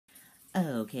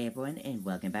Okay, everyone, and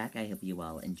welcome back. I hope you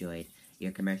all enjoyed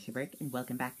your commercial break, and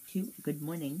welcome back to Good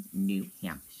Morning, New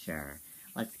Hampshire.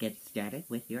 Let's get started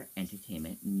with your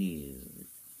entertainment news.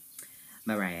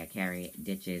 Mariah Carey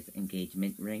ditches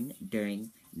engagement ring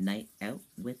during night out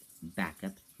with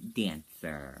backup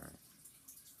dancer.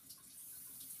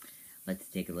 Let's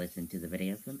take a listen to the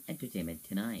video from Entertainment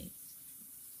Tonight.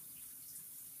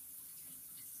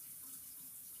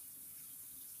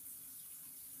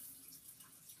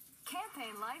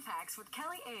 Campaign Life Hacks with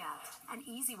Kelly Ayotte. An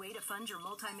easy way to fund your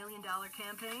multi-million-dollar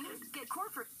campaign. Get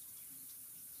corporate.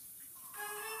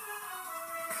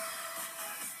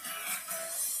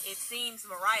 It seems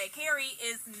Mariah Carey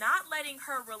is not letting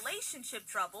her relationship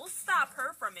troubles stop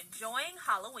her from enjoying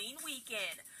Halloween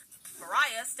weekend.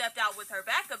 Mariah stepped out with her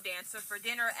backup dancer for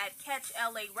dinner at Catch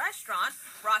LA restaurant,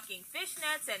 rocking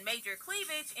fishnets and major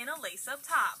cleavage in a lace-up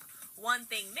top. One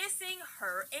thing missing,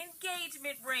 her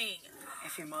engagement ring.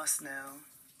 If you must know.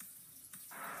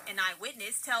 An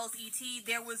eyewitness tells ET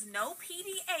there was no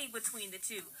PDA between the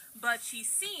two, but she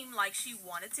seemed like she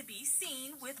wanted to be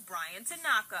seen with Brian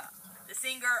Tanaka. The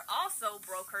singer also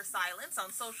broke her silence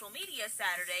on social media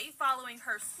Saturday following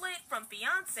her split from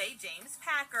fiancé James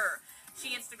Packer.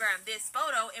 She Instagrammed this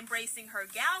photo embracing her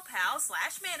gal pal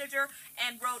 / manager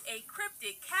and wrote a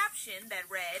cryptic caption that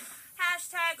read,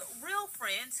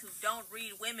 #RealFriends who don't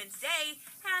read Women's Day,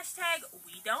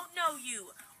 #We don't know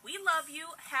you. We love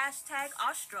you,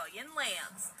 #Australian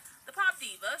Lambs. The pop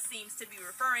diva seems to be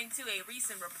referring to a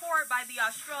recent report by the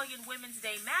Australian Women's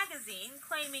Day magazine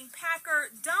claiming Packer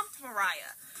dumped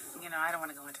Mariah. I don't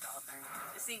want to go into the whole thing.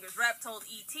 The singer's rep told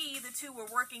ET the two were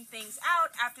working things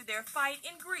out after their fight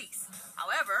in Greece.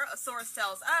 However, a source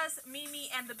tells us Mimi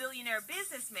and the billionaire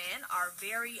businessman are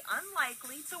very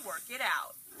unlikely to work it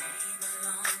out.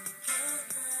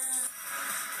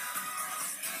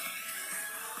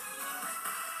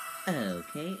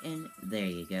 Okay, and there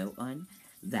you go on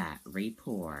that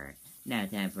report. Now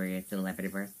time for your celebrity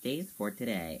birthdays for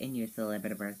today. And your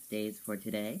celebrity birthdays for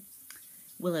today,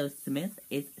 Willow Smith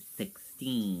is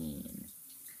 16.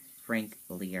 Frank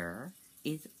Lear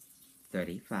is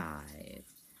 35.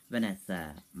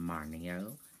 Vanessa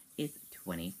Marnio is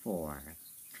 24.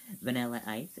 Vanilla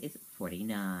Ice is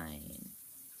 49.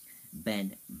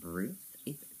 Ben Bruce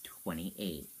is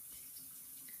 28.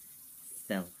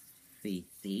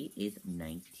 Selfie is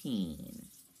 19.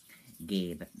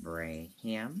 Gabe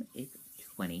Braham is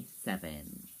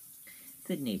 27.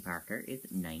 Sydney Parker is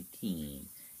 19.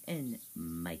 And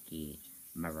Mikey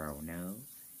Marono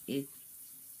is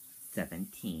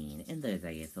 17. And those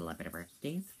are your celebrity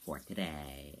birthdays for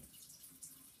today.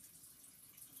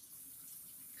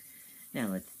 Now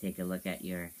let's take a look at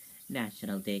your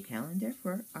National Day calendar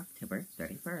for October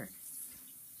 31st.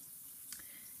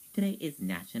 Today is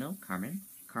National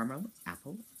Caramel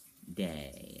Apple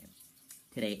Day.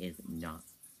 Today is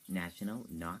National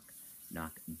Knock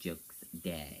Jokes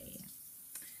Day.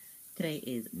 Today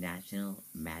is National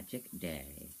Magic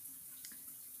Day.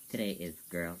 Today is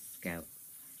Girl Scout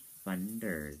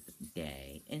Funders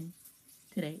Day. And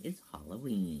today is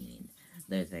Halloween.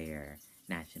 Those are your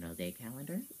National Day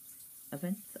calendar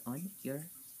events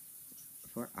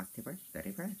for October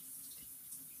 31st.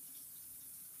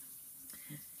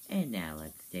 And now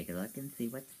let's take a look and see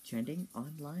what's trending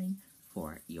online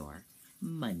for your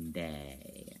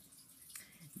Monday.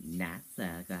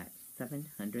 NASA got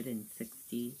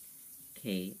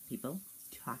 760K people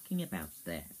talking about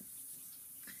this.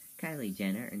 Kylie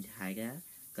Jenner and Tyga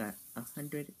got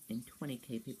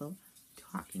 120K people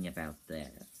talking about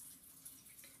this.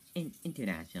 An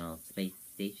International Space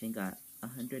Station got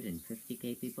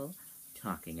 150K people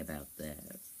talking about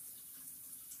this.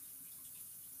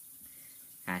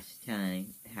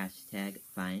 Hashtag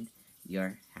find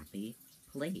your happy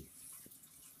place.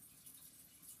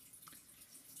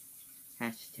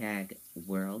 Hashtag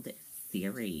World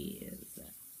Series.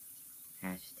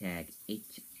 Hashtag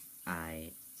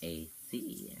HIAC.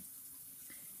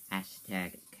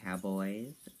 Hashtag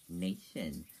Cowboys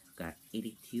Nation got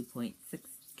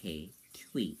 82.6K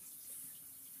tweets.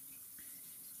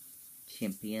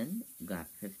 Champion got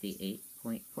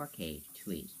 58.4K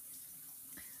tweets.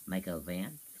 Michael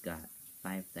Vance got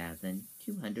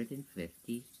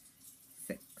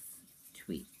 5,256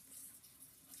 tweets.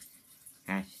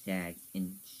 Hashtag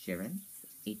Insurance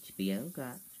HBO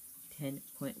got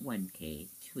 10.1K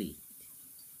tweet.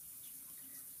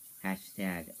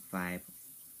 Hashtag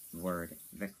 5-word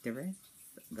Victorious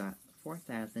got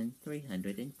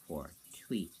 4,304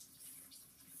 tweets.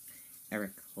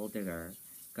 Eric Holder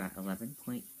got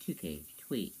 11.2K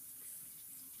tweets.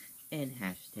 And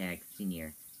hashtag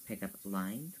Senior Pickup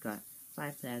Lines got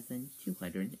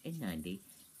 5,290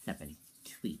 7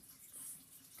 tweets.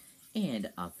 And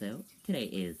also, today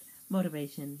is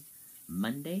Motivation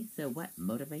Monday, so what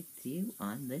motivates you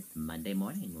on this Monday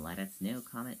morning? Let us know.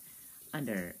 Comment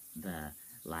under the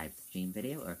live stream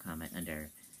video or comment under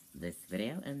this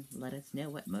video and let us know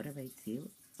what motivates you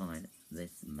on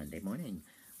this Monday morning.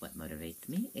 What motivates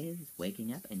me is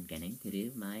waking up and getting to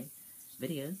do my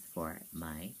videos for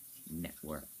my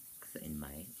networks in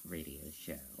my radio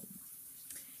show.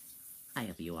 I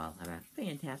hope you all have a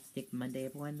fantastic Monday,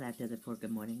 everyone. That does it for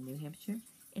Good Morning, New Hampshire,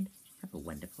 and have a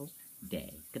wonderful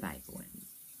day. Goodbye, everyone.